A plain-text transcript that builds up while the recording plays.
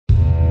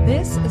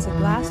This is a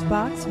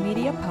Glassbox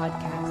Media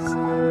podcast.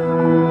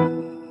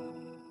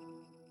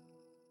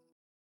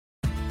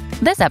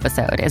 This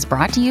episode is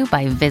brought to you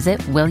by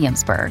Visit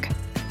Williamsburg.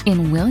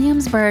 In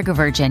Williamsburg,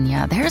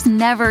 Virginia, there's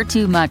never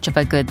too much of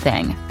a good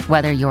thing.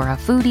 Whether you're a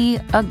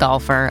foodie, a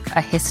golfer,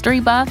 a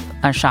history buff,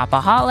 a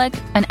shopaholic,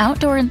 an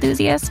outdoor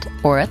enthusiast,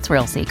 or a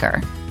thrill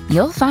seeker,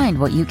 you'll find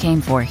what you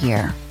came for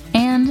here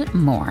and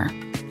more.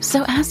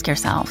 So ask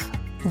yourself,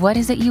 what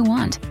is it you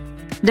want?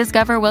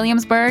 Discover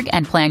Williamsburg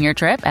and plan your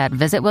trip at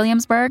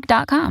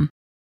visitwilliamsburg.com.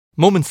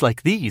 Moments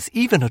like these,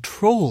 even a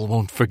troll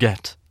won't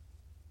forget.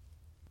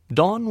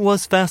 Dawn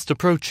was fast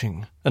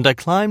approaching, and I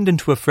climbed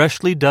into a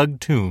freshly dug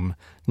tomb,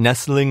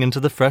 nestling into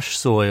the fresh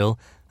soil,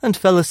 and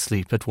fell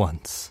asleep at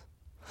once.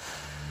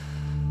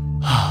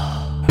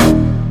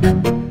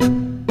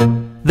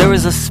 There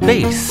is a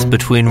space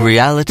between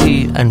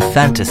reality and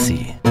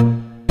fantasy,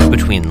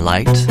 between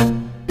light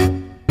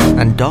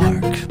and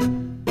dark,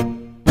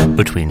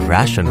 between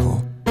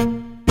rational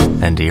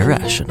and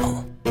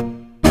irrational.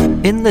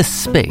 In this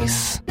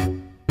space,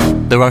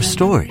 there are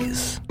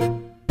stories.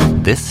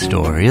 This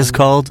story is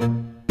called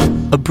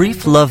A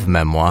Brief Love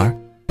Memoir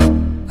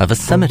of a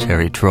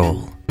Cemetery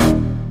Troll.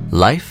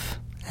 Life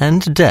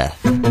and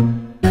death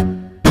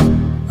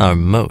are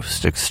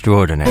most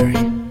extraordinary.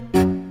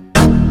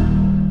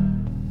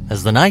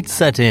 As the night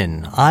set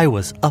in, I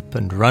was up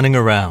and running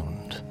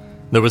around.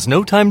 There was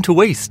no time to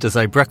waste as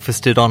I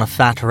breakfasted on a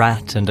fat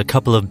rat and a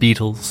couple of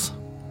beetles.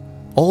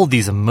 All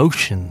these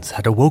emotions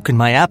had awoken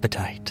my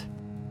appetite.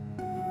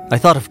 I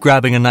thought of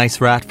grabbing a nice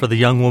rat for the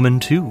young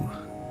woman too,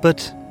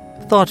 but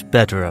thought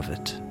better of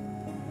it.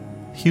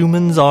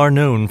 Humans are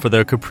known for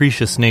their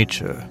capricious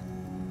nature,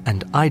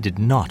 and I did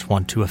not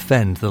want to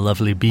offend the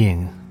lovely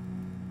being.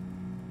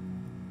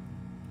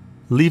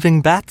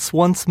 Leaving bats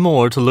once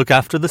more to look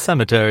after the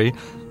cemetery,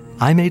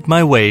 I made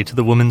my way to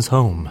the woman's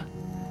home.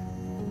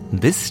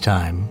 This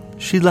time,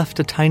 she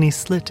left a tiny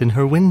slit in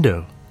her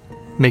window,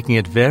 making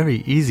it very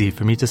easy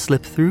for me to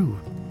slip through,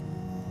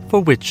 for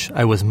which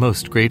I was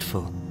most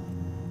grateful.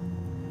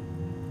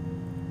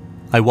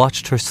 I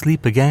watched her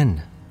sleep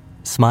again,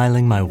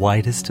 smiling my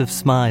widest of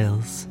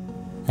smiles,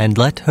 and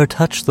let her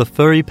touch the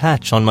furry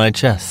patch on my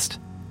chest,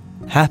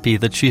 happy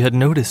that she had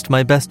noticed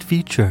my best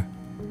feature.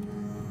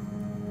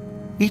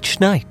 Each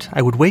night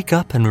I would wake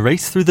up and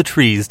race through the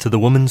trees to the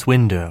woman's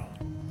window,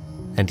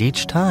 and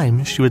each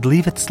time she would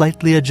leave it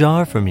slightly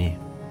ajar for me.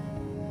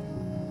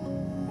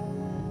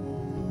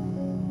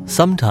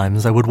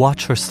 Sometimes I would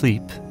watch her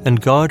sleep and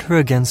guard her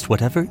against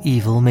whatever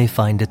evil may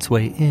find its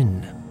way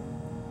in.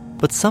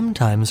 But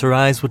sometimes her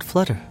eyes would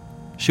flutter.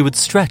 She would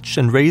stretch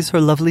and raise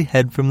her lovely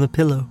head from the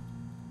pillow.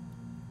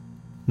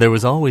 There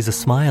was always a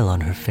smile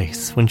on her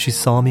face when she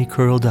saw me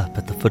curled up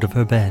at the foot of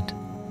her bed,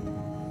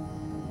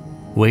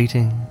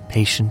 waiting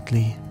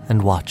patiently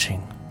and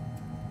watching.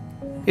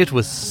 It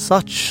was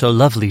such a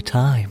lovely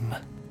time.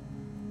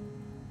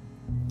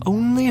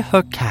 Only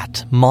her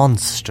cat,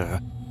 Monster,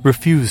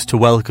 refused to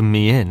welcome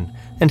me in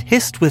and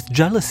hissed with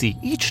jealousy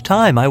each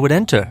time I would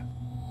enter.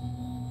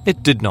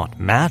 It did not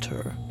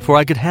matter, for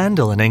I could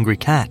handle an angry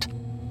cat,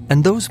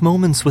 and those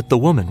moments with the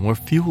woman were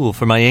fuel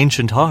for my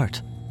ancient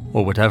heart,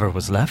 or whatever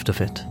was left of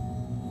it.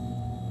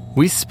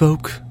 We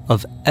spoke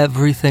of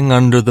everything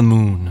under the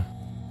moon.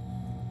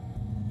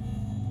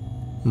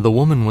 The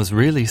woman was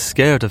really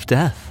scared of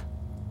death,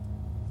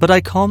 but I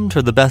calmed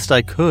her the best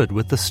I could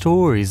with the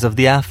stories of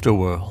the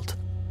afterworld.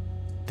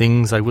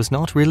 Things I was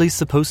not really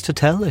supposed to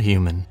tell a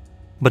human,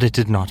 but it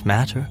did not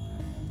matter,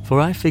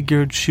 for I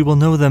figured she will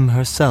know them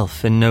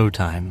herself in no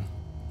time.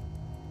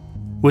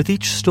 With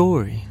each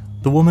story,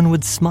 the woman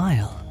would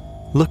smile,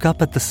 look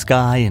up at the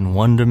sky in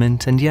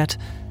wonderment, and yet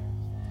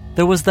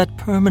there was that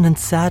permanent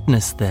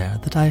sadness there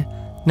that I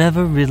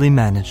never really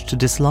managed to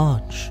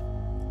dislodge.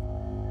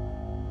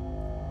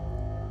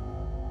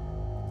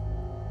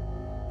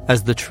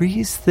 As the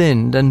trees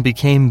thinned and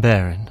became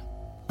barren,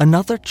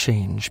 another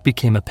change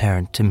became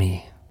apparent to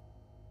me.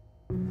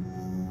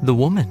 The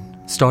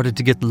woman started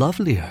to get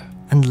lovelier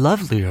and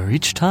lovelier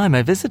each time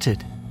I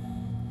visited.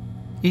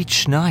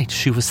 Each night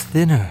she was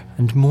thinner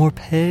and more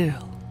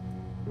pale,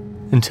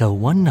 until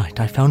one night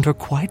I found her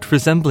quite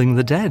resembling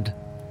the dead.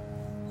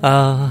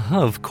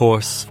 Of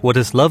course, what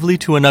is lovely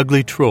to an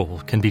ugly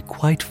troll can be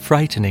quite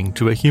frightening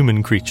to a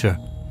human creature.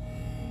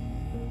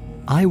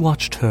 I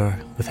watched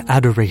her with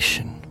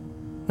adoration,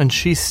 and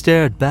she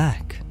stared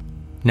back,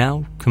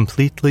 now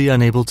completely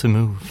unable to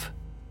move.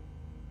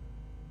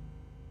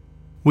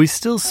 We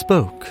still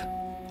spoke,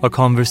 our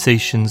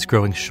conversations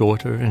growing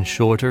shorter and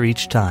shorter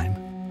each time.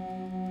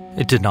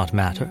 It did not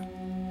matter,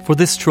 for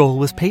this troll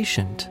was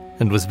patient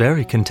and was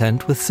very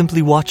content with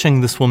simply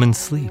watching this woman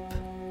sleep.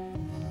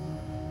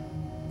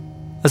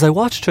 As I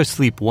watched her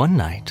sleep one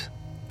night,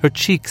 her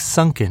cheeks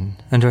sunken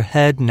and her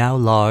head now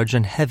large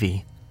and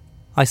heavy,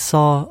 I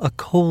saw a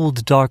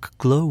cold, dark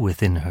glow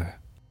within her.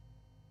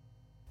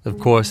 Of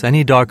course,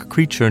 any dark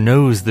creature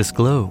knows this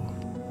glow,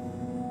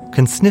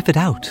 can sniff it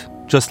out,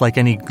 just like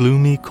any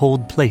gloomy,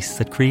 cold place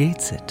that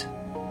creates it.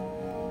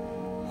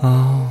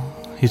 Oh,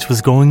 it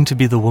was going to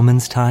be the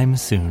woman's time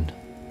soon,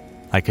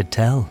 I could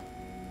tell.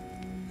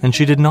 And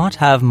she did not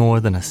have more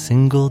than a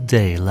single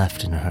day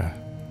left in her.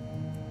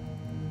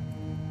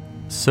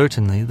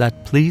 Certainly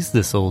that pleased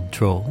this old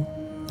troll,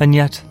 and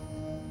yet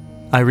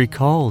I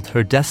recalled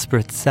her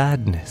desperate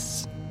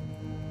sadness,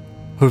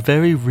 her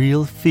very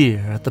real fear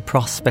at the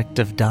prospect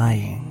of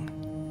dying.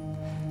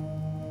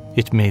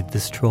 It made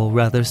this troll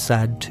rather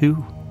sad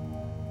too.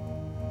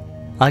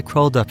 I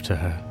crawled up to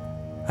her,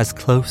 as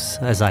close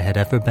as I had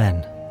ever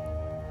been.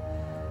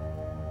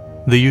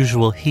 The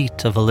usual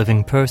heat of a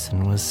living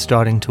person was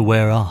starting to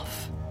wear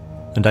off,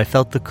 and I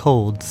felt the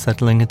cold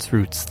settling its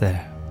roots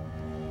there.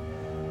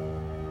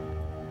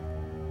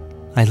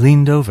 I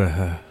leaned over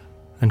her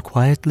and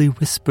quietly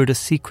whispered a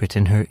secret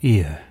in her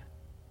ear.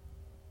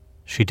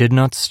 She did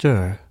not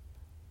stir,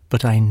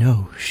 but I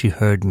know she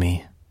heard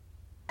me.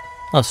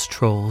 Us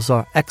trolls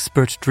are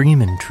expert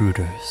dream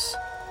intruders,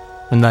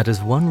 and that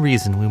is one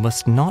reason we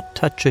must not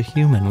touch a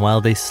human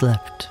while they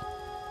slept.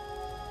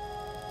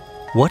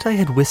 What I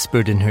had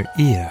whispered in her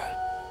ear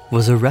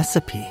was a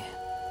recipe,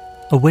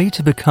 a way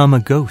to become a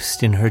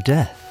ghost in her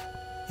death,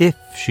 if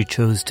she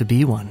chose to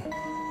be one.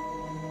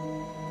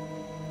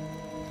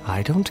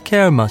 I don't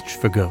care much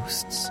for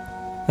ghosts,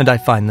 and I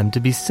find them to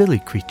be silly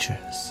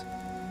creatures.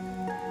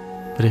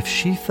 But if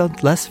she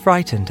felt less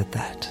frightened at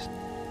that,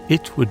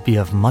 it would be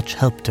of much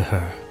help to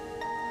her.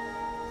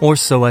 Or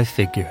so I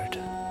figured.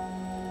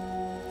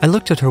 I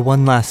looked at her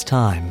one last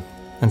time,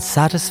 and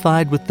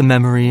satisfied with the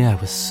memory I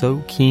was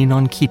so keen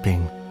on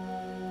keeping,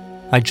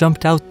 I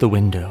jumped out the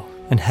window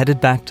and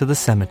headed back to the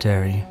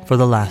cemetery for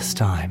the last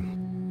time.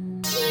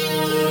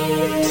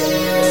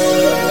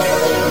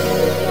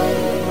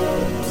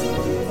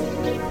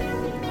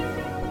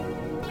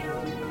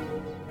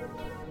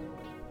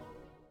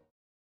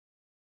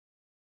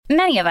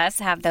 Many of us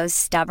have those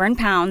stubborn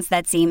pounds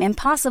that seem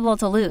impossible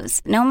to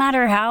lose, no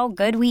matter how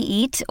good we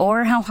eat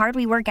or how hard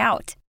we work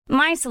out.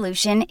 My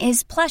solution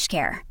is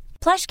PlushCare.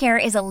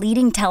 PlushCare is a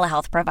leading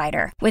telehealth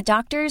provider with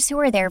doctors who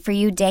are there for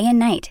you day and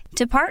night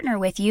to partner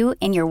with you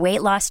in your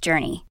weight loss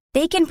journey.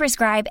 They can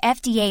prescribe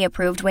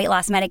FDA-approved weight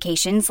loss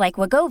medications like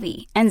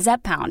Wegovy and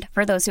Zepbound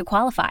for those who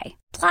qualify.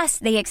 Plus,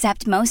 they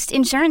accept most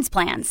insurance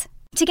plans.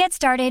 To get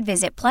started,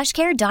 visit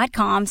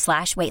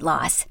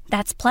plushcare.com/weightloss.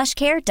 That's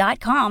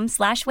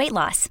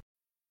plushcare.com/weightloss.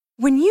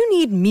 When you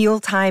need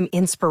mealtime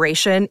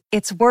inspiration,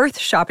 it's worth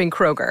shopping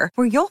Kroger,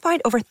 where you'll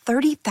find over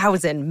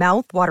 30,000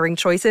 mouth-watering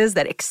choices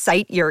that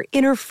excite your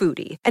inner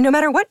foodie. And no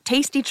matter what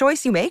tasty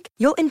choice you make,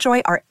 you'll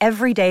enjoy our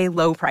everyday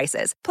low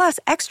prices, plus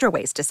extra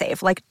ways to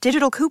save, like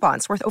digital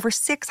coupons worth over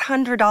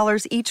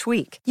 $600 each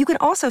week. You can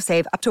also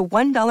save up to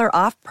 $1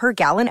 off per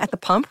gallon at the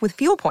pump with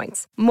fuel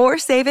points. More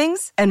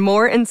savings and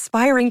more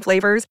inspiring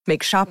flavors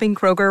make shopping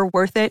Kroger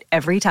worth it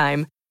every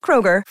time.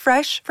 Kroger,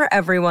 fresh for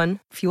everyone.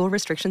 Fuel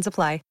restrictions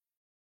apply.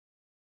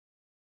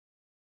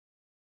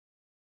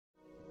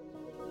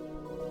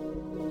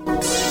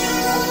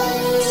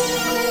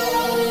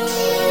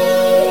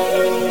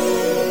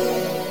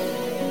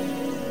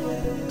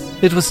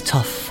 It was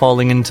tough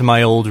falling into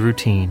my old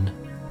routine,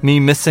 me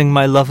missing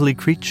my lovely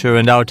creature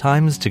and our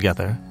times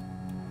together.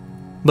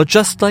 But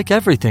just like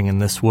everything in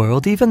this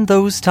world, even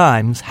those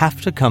times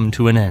have to come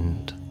to an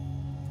end.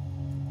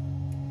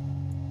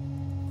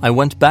 I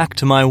went back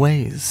to my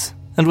ways,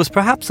 and was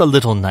perhaps a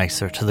little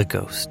nicer to the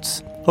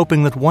ghosts,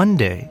 hoping that one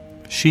day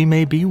she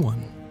may be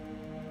one.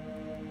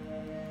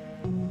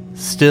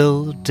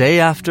 Still, day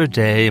after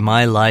day,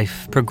 my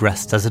life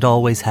progressed as it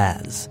always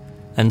has,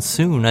 and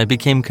soon I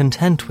became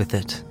content with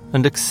it,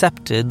 and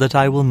accepted that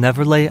I will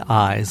never lay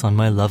eyes on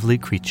my lovely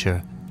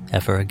creature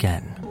ever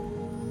again.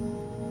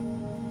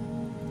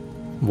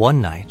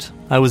 One night,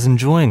 I was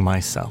enjoying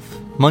myself,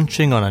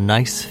 munching on a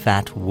nice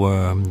fat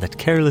worm that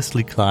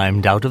carelessly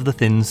climbed out of the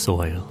thin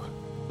soil.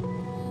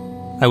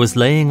 I was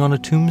laying on a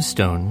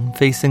tombstone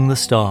facing the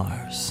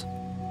stars.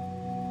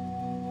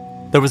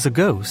 There was a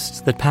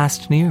ghost that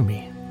passed near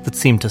me that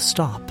seemed to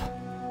stop.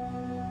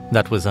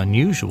 That was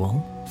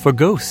unusual, for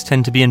ghosts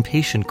tend to be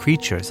impatient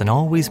creatures and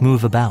always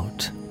move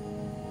about.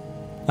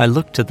 I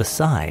looked to the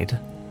side,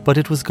 but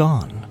it was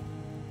gone.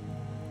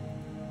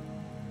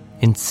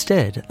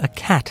 Instead, a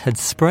cat had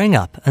sprang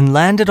up and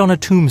landed on a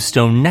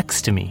tombstone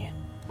next to me.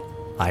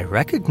 I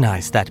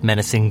recognized that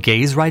menacing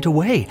gaze right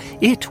away.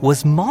 It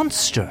was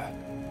Monster.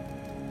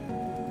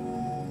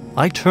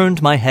 I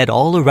turned my head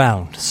all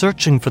around,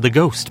 searching for the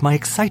ghost, my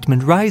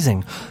excitement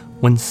rising,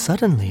 when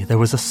suddenly there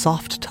was a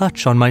soft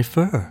touch on my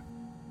fur.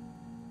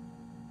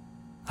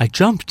 I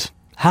jumped,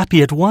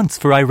 happy at once,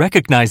 for I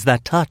recognized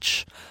that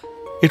touch.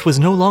 It was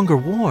no longer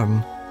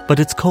warm, but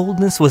its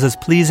coldness was as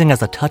pleasing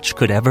as a touch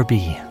could ever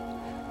be.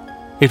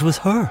 It was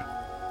her.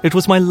 It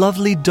was my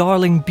lovely,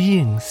 darling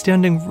being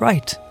standing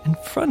right in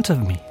front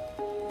of me.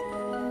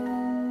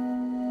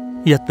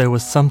 Yet there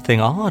was something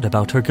odd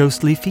about her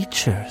ghostly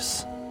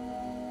features.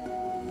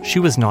 She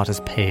was not as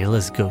pale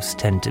as ghosts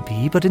tend to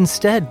be, but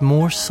instead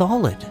more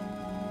solid.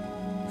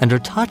 And her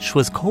touch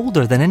was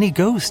colder than any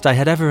ghost I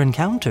had ever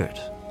encountered.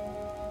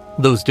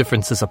 Those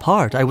differences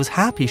apart, I was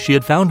happy she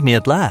had found me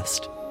at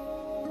last.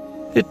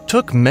 It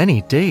took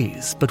many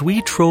days, but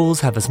we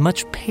trolls have as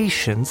much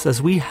patience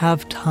as we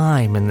have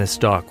time in this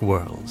dark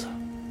world.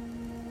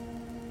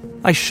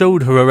 I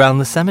showed her around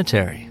the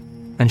cemetery,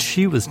 and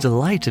she was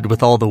delighted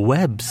with all the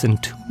webs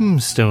and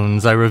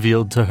tombstones I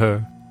revealed to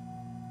her.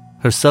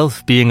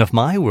 Herself being of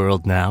my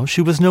world now,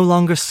 she was no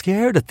longer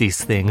scared at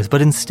these things,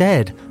 but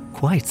instead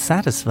quite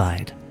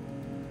satisfied.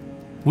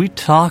 We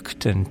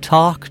talked,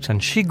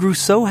 and she grew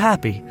so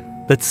happy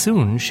that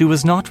soon she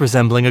was not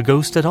resembling a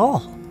ghost at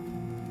all.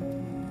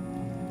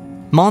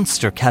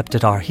 Monster kept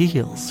at our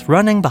heels,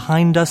 running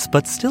behind us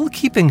but still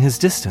keeping his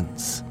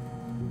distance.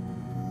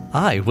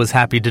 I was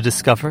happy to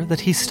discover that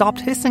he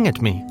stopped hissing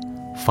at me,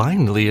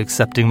 finally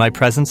accepting my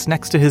presence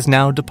next to his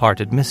now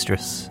departed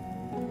mistress.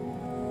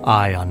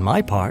 I, on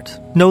my part,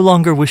 no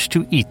longer wished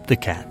to eat the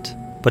cat,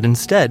 but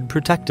instead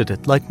protected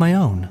it like my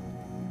own.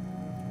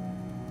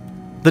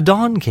 The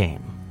dawn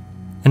came,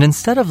 and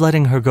instead of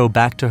letting her go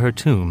back to her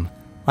tomb,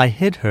 I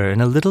hid her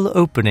in a little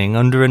opening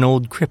under an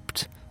old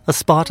crypt, a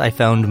spot I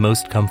found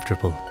most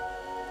comfortable.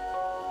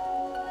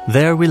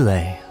 There we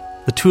lay,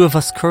 the two of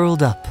us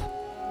curled up,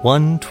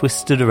 one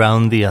twisted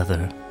around the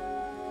other,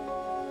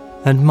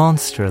 and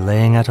Monster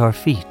laying at our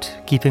feet,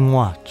 keeping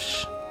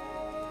watch.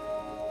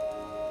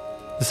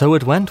 So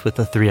it went with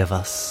the three of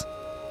us.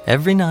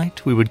 Every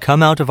night we would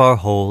come out of our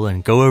hole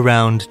and go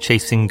around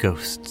chasing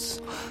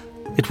ghosts.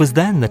 It was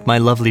then that my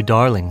lovely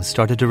darling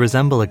started to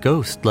resemble a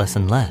ghost less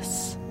and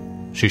less.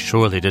 She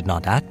surely did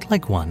not act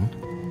like one.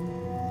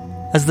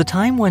 As the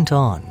time went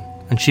on,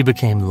 and she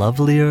became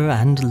lovelier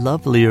and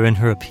lovelier in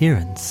her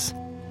appearance,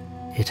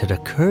 it had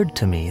occurred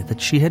to me that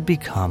she had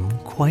become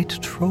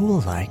quite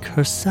troll-like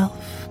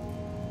herself.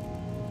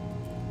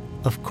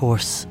 Of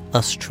course,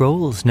 us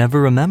trolls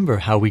never remember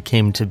how we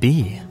came to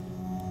be.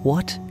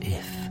 What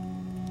if?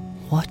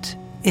 What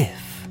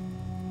if?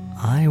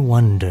 I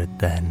wondered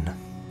then.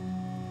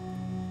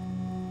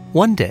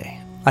 One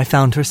day, I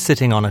found her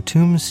sitting on a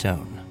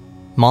tombstone,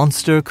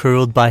 Monster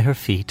curled by her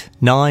feet,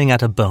 gnawing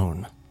at a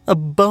bone. A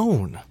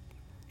bone!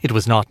 It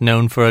was not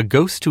known for a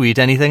ghost to eat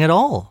anything at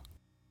all.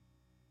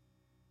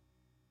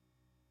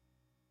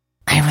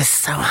 I was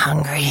so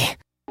hungry,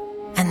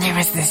 and there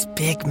was this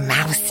big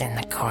mouse in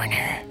the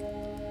corner.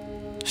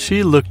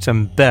 She looked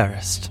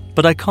embarrassed,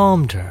 but I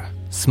calmed her,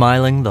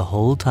 smiling the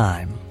whole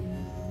time.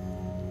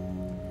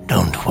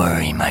 Don't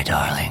worry, my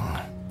darling.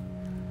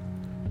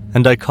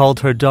 And I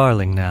called her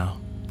darling now,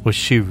 which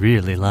she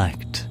really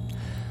liked.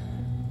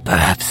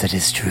 Perhaps it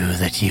is true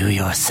that you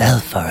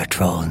yourself are a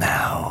troll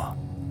now.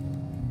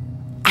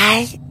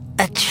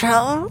 A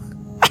troll?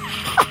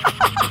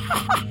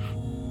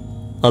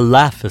 A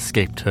laugh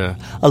escaped her,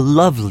 a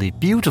lovely,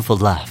 beautiful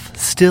laugh,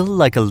 still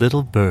like a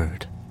little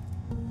bird.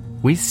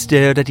 We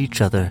stared at each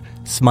other,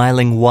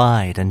 smiling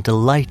wide and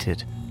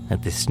delighted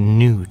at this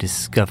new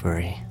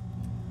discovery.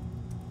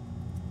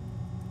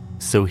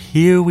 So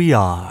here we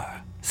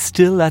are,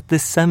 still at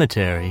this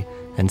cemetery,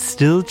 and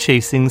still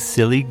chasing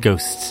silly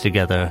ghosts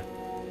together.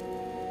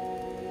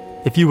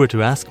 If you were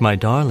to ask my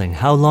darling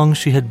how long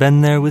she had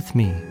been there with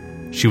me,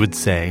 she would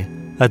say,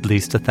 at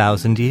least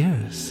 1,000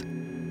 years.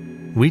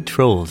 We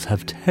trolls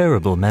have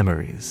terrible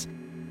memories,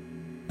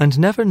 and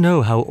never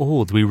know how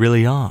old we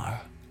really are.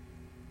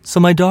 So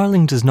my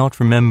darling does not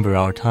remember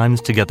our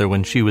times together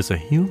when she was a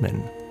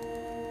human,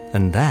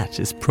 and that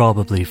is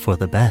probably for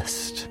the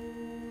best.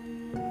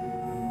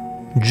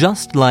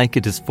 Just like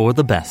it is for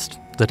the best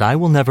that I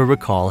will never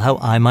recall how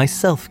I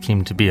myself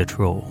came to be a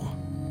troll.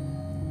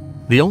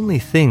 The only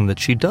thing that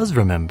she does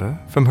remember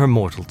from her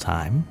mortal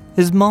time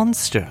is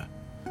Monster,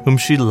 whom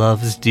she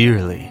loves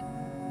dearly,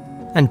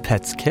 and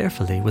pets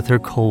carefully with her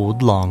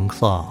cold, long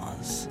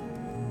claws.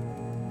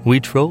 We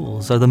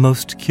trolls are the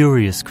most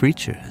curious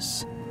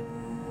creatures.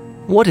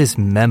 What is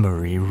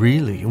memory,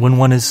 really, when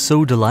one is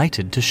so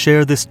delighted to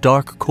share this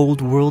dark,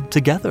 cold world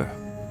together?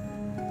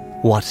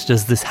 What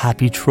does this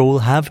happy troll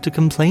have to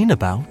complain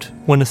about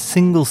when a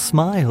single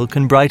smile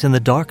can brighten the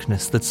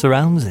darkness that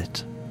surrounds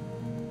it?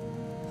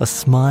 A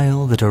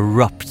smile that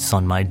erupts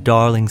on my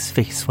darling's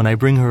face when I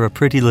bring her a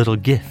pretty little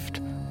gift,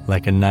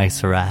 like a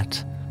nice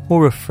rat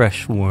or a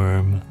fresh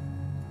worm.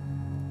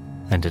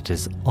 And it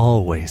is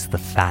always the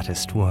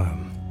fattest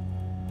worm.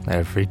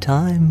 Every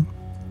time.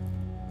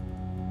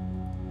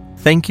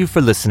 Thank you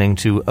for listening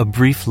to A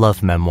Brief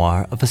Love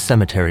Memoir of a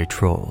Cemetery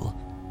Troll,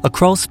 a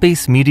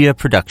Crawlspace Media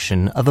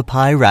production of a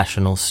Pi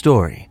Rational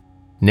story,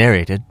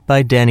 narrated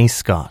by Danny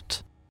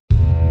Scott.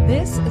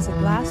 This is a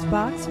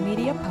Glassbox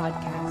Media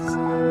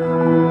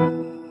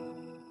podcast.